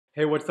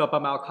Hey, what's up?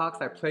 I'm Al Cox.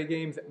 I play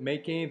games,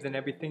 make games, and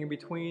everything in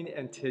between.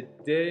 And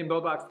today in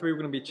Buildbox 3, we're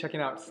going to be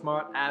checking out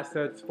smart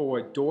assets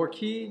for door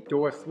key,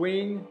 door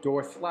swing,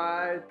 door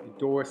slide, and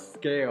door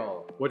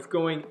scale. What's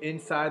going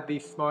inside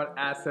these smart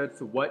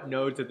assets? What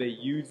nodes are they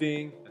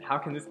using? And how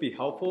can this be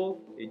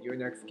helpful in your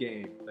next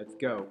game? Let's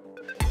go.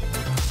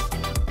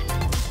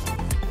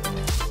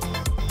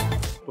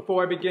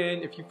 Before I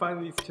begin, if you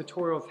find these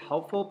tutorials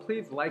helpful,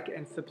 please like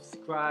and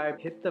subscribe.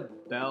 Hit the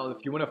bell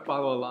if you want to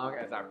follow along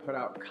as I put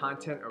out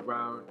content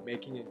around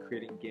making and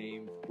creating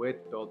games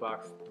with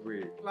Buildbox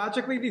 3.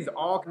 Logically, these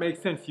all make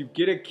sense. You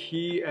get a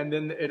key and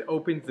then it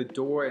opens the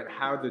door, and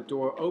how the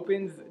door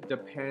opens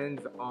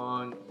depends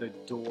on the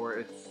door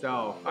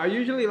itself. I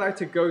usually like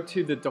to go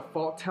to the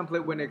default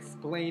template when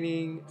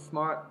explaining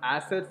smart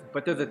assets,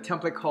 but there's a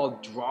template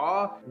called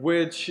Draw,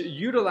 which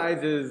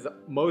utilizes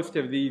most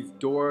of these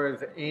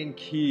doors and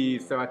keys.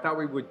 So I thought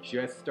we would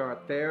just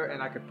start there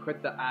and I could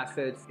put the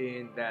assets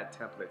in that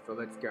template. So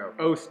let's go.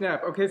 Oh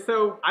snap. Okay,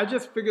 so I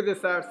just figured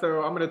this out.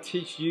 So I'm gonna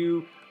teach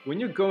you when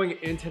you're going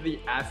into the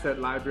asset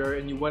library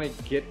and you want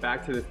to get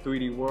back to the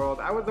 3D world.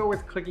 I was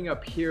always clicking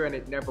up here and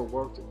it never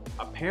worked.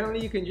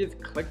 Apparently you can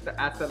just click the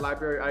asset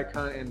library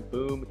icon and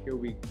boom, here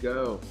we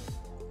go.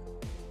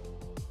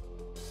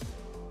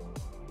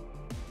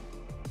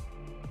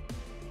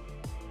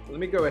 Let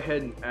me go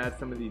ahead and add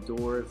some of these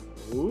doors.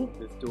 Ooh,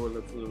 this door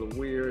looks a little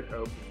weird.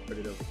 Oh, let's put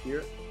it over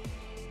here.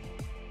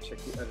 Check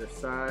the other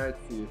side,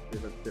 see if they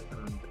look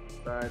different on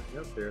different sides.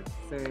 Nope, they're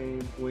the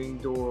same. Swing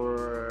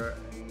door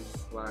and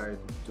slide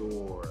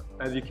door.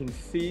 As you can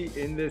see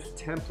in this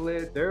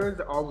template, there's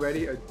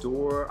already a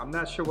door. I'm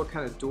not sure what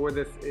kind of door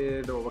this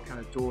is or what kind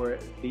of door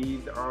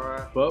these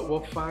are, but we'll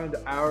find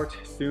out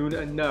soon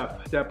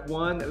enough. Step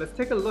one, let's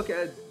take a look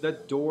at the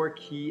door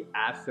key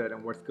asset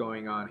and what's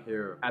going on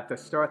here. At the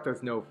start,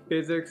 there's no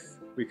physics.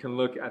 We can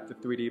look at the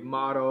 3D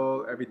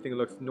model. Everything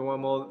looks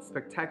normal.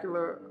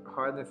 Spectacular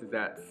hardness is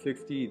at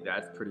 60.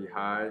 That's pretty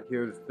high.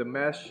 Here's the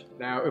mesh.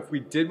 Now, if we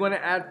did want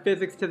to add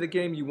physics to the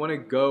game, you want to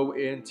go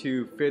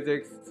into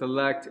physics,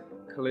 select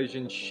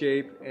collision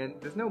shape, and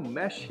there's no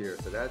mesh here,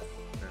 so that's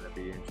gonna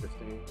be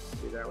interesting.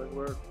 See, that would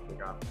work.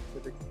 Take off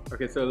physics.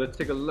 Okay, so let's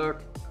take a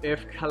look.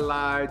 If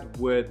collide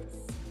with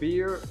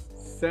sphere,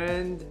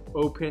 send,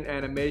 open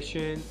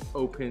animation,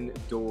 open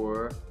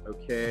door.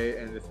 Okay,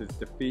 and this is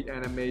defeat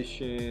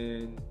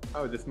animation.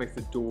 Oh, this makes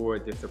the door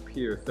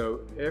disappear.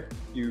 So if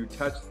you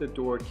touch the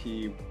door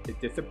key, it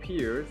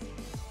disappears,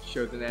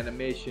 shows an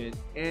animation,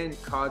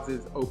 and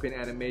causes open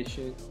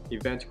animation,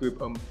 event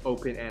group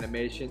open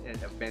animation, and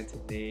event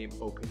name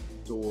open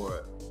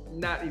door.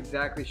 Not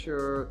exactly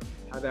sure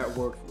how that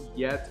works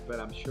yet, but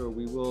I'm sure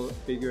we will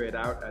figure it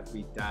out as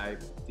we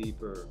dive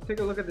deeper. Take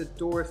a look at the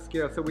door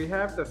scale. So we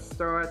have the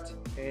start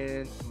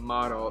and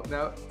model.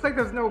 Now, it's like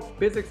there's no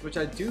physics, which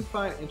I do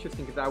find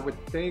interesting because I would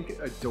think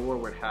a door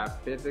would have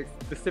physics,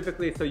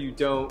 specifically so you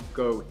don't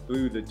go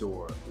through the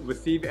door.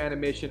 Receive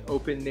animation,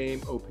 open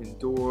name, open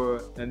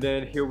door. And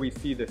then here we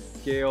see the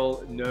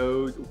scale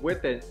node.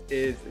 With it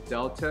is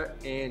delta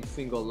and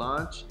single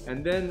launch.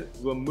 And then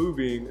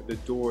removing the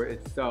door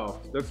itself.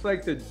 Looks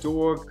like the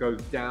door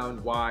goes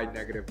down y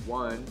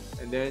 -1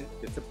 and then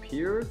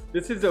disappears.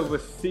 This is a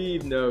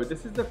receive node.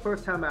 This is the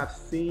first time I've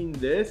seen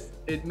this.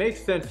 It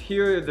makes sense.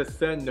 Here is a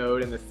send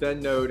node, and the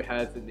send node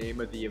has the name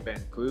of the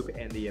event group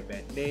and the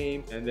event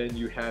name, and then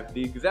you have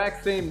the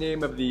exact same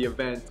name of the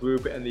event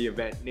group and the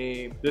event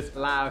name. This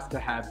allows to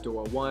have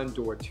door 1,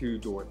 door 2,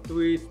 door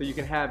 3, so you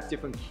can have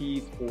different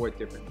keys for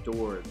different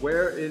doors.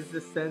 Where is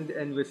the send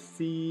and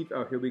receive?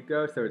 Oh, here we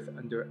go. So it's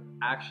under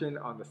action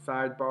on the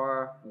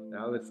sidebar.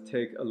 Now let's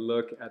take a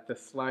look at the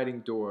sliding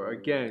door.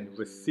 Again,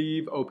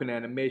 receive, open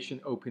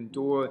animation, open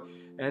door.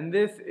 And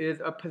this is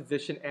a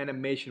position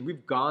animation.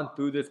 We've gone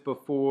through this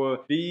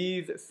before.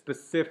 These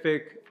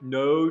specific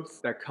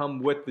nodes that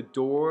come with the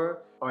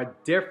door are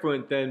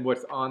different than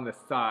what's on the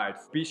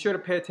sides. Be sure to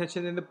pay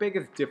attention, and the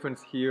biggest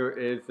difference here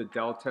is the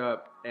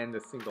delta and the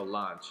single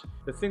launch.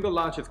 The single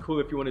launch is cool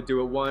if you want to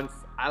do it once.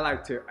 I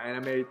like to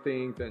animate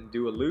things and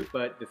do a loop,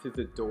 but this is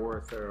a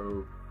door,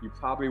 so you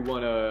probably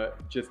want to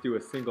just do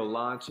a single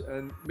launch,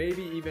 and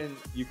maybe even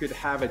you could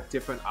have a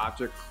different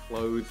object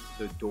close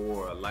the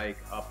door, like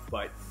a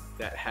button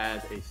that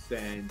has a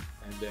send,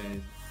 and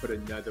then put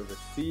another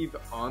receive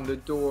on the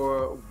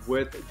door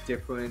with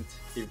different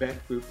event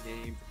group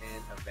names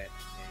and event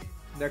names.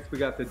 Next we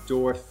got the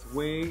door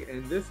swing,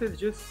 and this is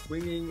just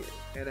swinging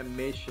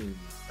animation,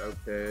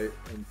 okay,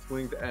 and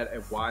swings at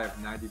a y of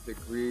 90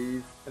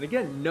 degrees. And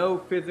again, no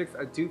physics.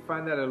 I do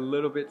find that a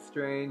little bit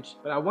strange,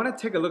 but I want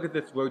to take a look at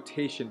this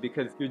rotation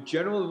because your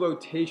general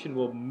rotation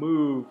will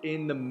move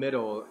in the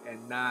middle and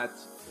not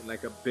in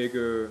like a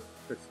bigger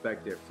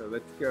perspective. So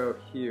let's go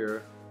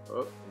here.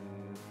 Oh,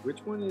 and which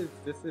one is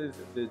this? Is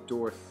the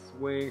door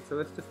swing. So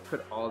let's just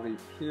put all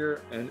these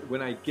here, and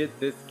when I get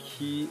this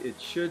key, it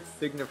should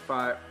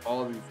signify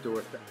all these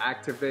doors to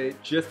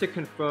activate. Just to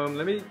confirm,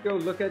 let me go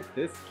look at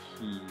this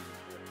key.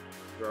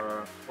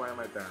 Why am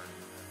I down?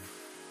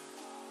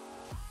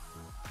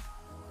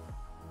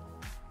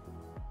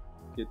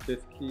 Get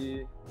this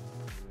key.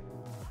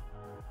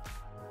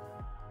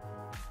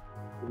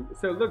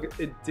 So look,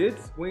 it did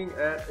swing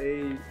at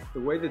the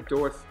way the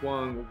door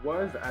swung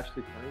was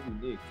actually kind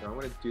of unique. So I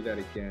want to do that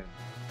again.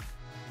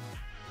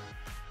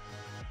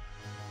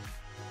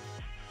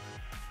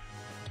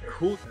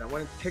 Cool. And I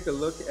want to take a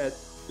look at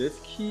this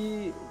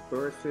key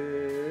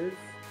versus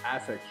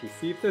asset key.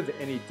 See if there's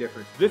any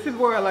difference. This is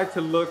where I like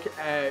to look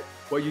at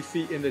what you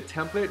see in the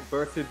template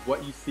versus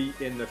what you see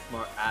in the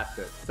smart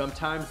assets.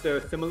 Sometimes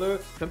they're similar,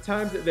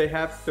 sometimes they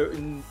have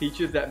certain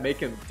features that make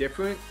them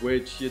different,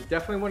 which you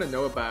definitely want to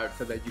know about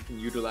so that you can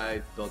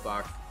utilize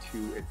Buildbox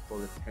to its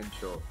full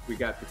potential. We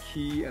got the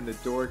key and the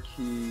door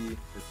key,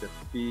 the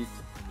feet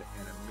and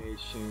the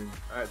animation.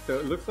 Alright, so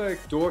it looks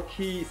like door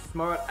key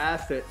smart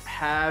asset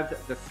has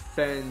the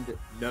send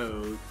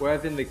node,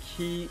 whereas in the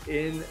key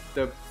in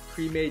the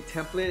pre-made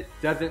template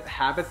doesn't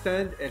have a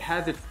send. It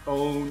has its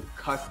own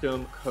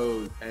custom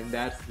code, and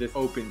that's this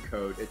open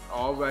code. It's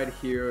all right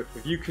here.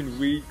 If you can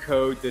read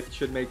code, this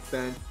should make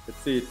sense. Let's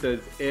see, it says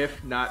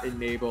if not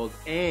enabled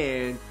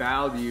and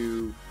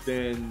value,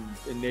 then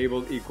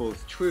enabled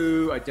equals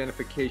true,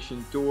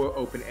 identification door,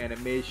 open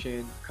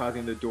animation,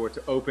 causing the door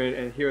to open,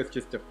 and here it's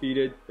just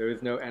defeated. There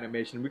is no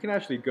animation. We can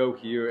actually go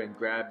here and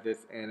grab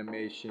this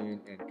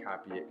animation and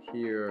copy it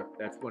here.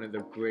 That's one of the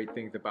great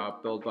things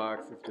about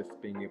Buildbox, is just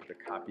being able to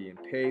copy and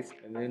paste.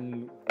 And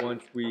then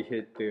once we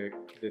hit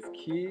this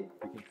key, you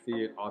can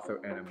see it also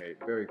animate.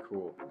 Very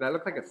cool. That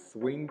looks like a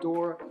swing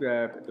door.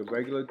 Grab the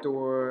regular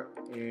door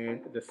and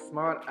the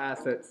smart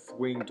asset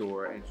swing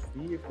door and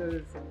see if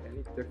there's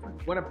any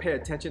difference. Want to pay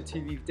attention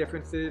to these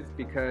differences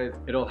because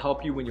it'll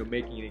help you when you're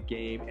making a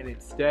game, and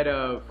instead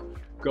of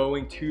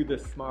going to the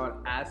smart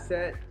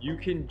asset, you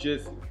can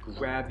just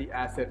grab the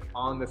asset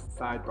on the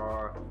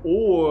sidebar,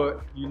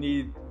 or you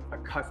need a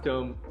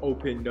custom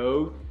open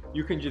node,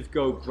 you can just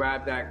go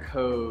grab that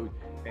code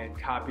and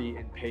copy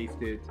and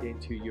paste it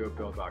into your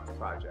Buildbox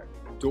project.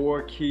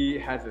 Door key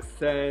has a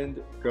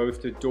send, goes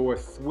to door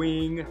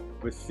swing,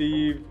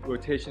 receive,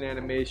 rotation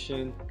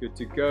animation, good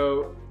to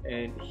go.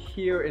 And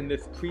here in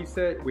this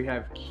preset, we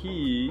have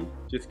key,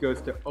 just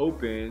goes to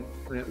open,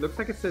 and it looks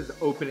like it says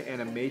open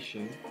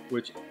animation,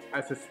 which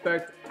I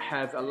suspect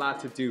has a lot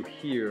to do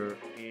here.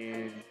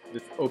 And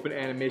this open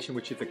animation,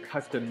 which is a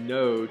custom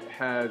node,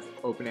 has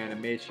open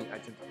animation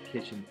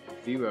identification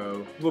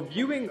 0.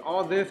 Reviewing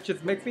all this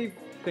just makes me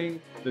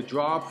think the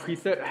draw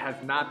preset has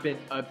not been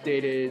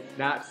updated,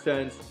 not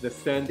since the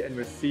send and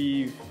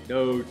receive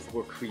nodes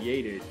were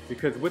created.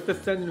 Because with the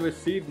send and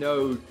receive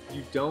node,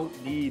 you don't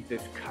need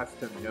this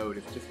custom node.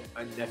 It's just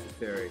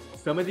unnecessary.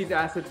 Some of these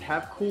assets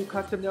have cool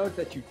custom nodes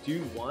that you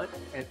do want,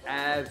 and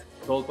as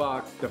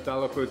Buildbox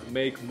developers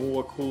make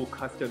more cool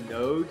custom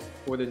nodes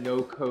for the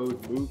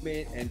no-code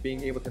movement and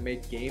being able to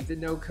make games in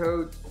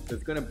no-code,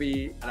 there's gonna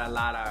be a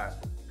lot of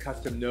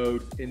custom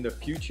nodes in the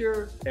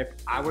future. If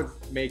I was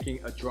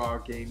making a draw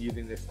game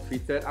using this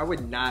preset, I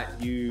would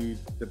not use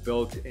the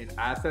built-in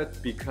assets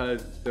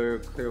because they're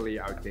clearly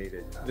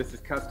outdated. This is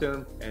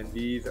custom, and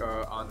these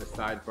are on the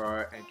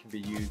sidebar and can be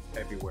used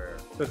everywhere.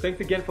 So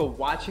thanks again for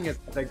watching as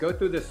I go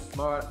through the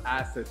smart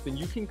assets, and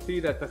you can see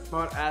that the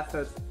smart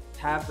assets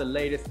have the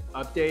latest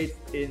updates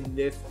in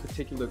this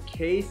particular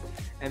case,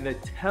 and the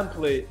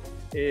template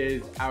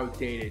is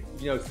outdated.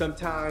 You know,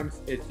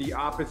 sometimes it's the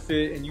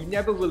opposite, and you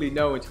never really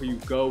know until you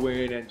go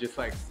in and just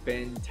like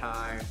spend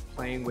time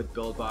playing with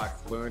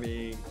Buildbox,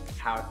 learning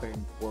how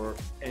things work.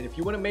 And if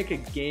you want to make a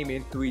game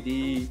in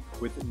 3D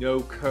with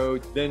no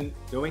code, then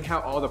knowing how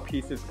all the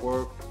pieces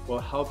work will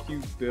help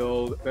you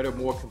build a better,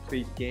 more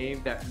complete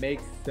game that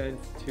makes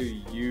sense to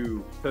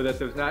you, so that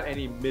there's not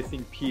any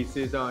missing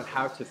pieces on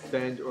how to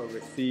send or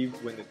receive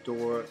when the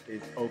door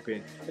is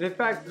open. And in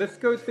fact, let's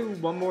go through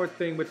one more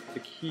thing with the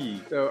key.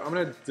 So I'm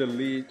gonna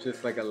delete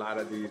just like a lot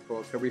of these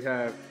folks. So we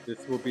have,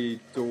 this will be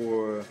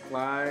door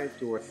slide,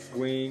 door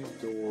swing,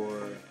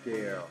 door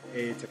scale.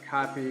 A to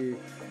copy,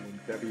 and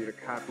W to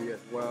copy as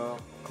well.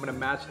 I'm gonna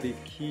match these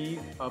keys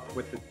up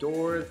with the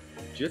doors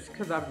just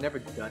because I've never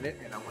done it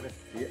and I want to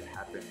see it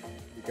happen.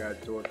 We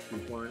got door key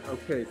 1.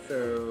 Okay,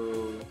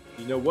 so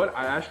you know what?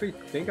 I actually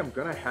think I'm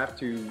gonna have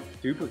to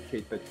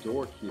duplicate the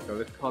door key. So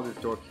let's call this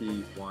door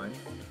key 1.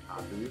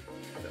 Copy.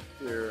 Up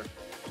here.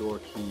 Door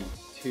key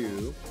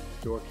 2.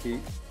 Door key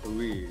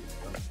 3.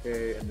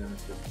 Okay, and then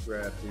let's just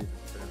grab these and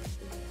put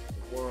them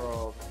in the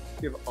world.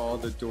 Give all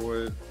the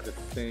doors the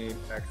same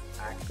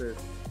x-axis.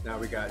 Now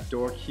we got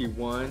door key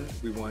 1.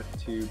 We want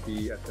to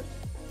be at the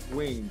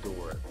swing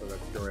door. So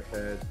let's go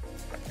ahead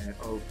and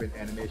open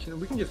animation.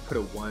 We can just put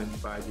a 1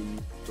 by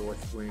the door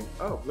swing.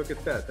 Oh, look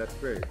at that. That's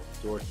great.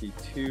 Door key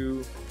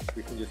 2.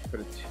 We can just put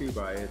a 2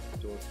 by it.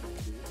 Door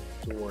key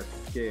 2. Door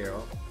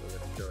scale. So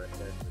let's go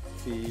ahead and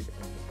receive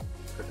and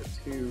put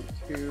a 2,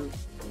 2.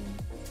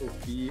 And this will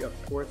be,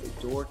 of course,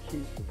 a door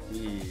key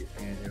 3.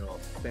 And it'll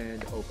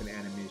send open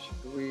animation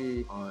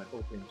 3 on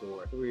open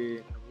door 3.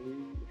 And we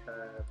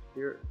have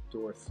here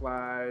door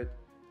slide,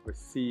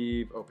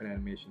 receive, open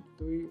animation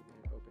 3, and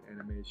open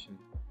animation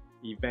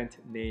event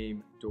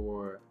name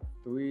door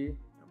 3. I'm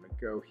gonna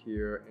go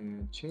here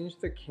and change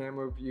the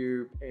camera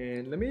view,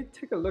 and let me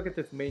take a look at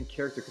this main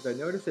character because I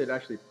noticed it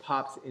actually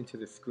pops into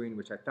the screen,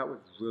 which I thought was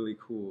really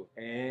cool.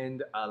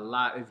 And a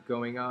lot is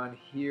going on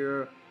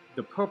here.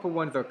 The purple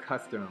ones are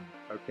custom.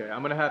 Okay,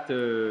 I'm gonna have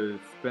to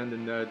spend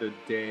another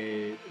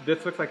day.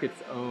 This looks like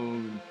its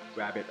own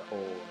rabbit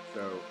hole,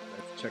 so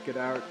let's check it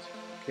out.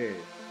 Okay,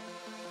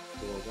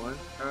 door one.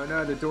 Oh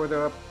no, the doors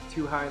are up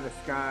too high in the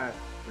sky.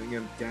 Bring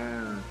them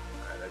down.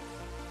 Alright, let's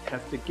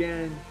test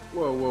again.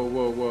 Whoa, whoa,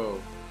 whoa,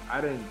 whoa. I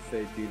didn't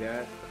say do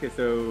that. Okay,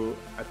 so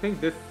I think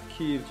this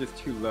key is just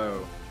too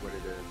low, what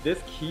it is.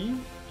 This key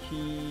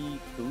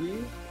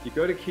 3, you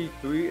go to key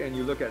 3 and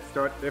you look at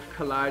start if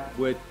collide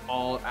with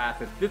all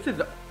assets. This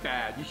is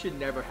bad. You should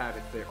never have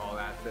it say all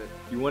assets.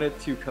 You want it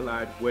to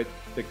collide with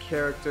the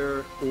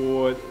character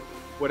or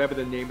whatever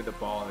the name of the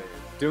ball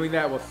is. Doing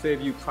that will save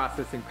you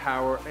processing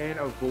power and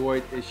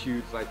avoid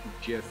issues like you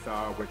just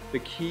saw with the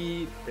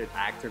key is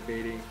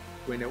activating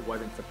when it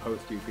wasn't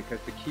supposed to because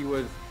the key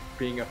was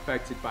being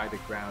affected by the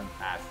ground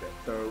asset.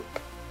 So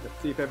let's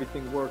see if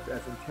everything worked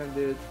as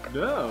intended.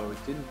 No,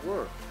 it didn't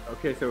work.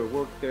 Okay, so it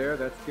worked there.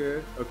 That's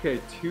good. Okay,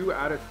 2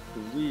 out of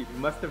 3. We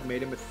must have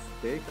made a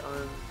mistake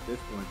on this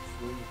one.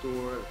 Swing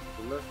door.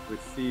 Look.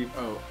 Receive.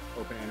 Oh,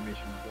 open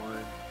animation 1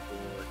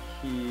 or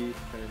key.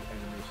 Send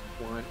animation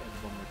 1 and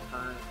one more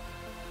time.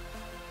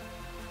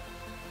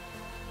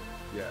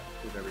 Yeah,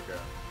 so there we go.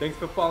 Thanks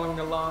for following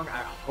along.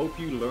 I hope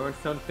you learned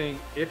something.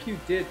 If you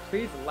did,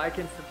 please like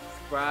and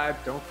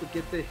subscribe. Don't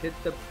forget to hit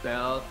the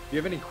bell. If you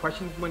have any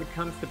questions when it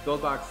comes to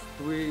Buildbox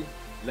 3,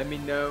 let me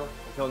know.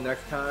 Until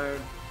next time.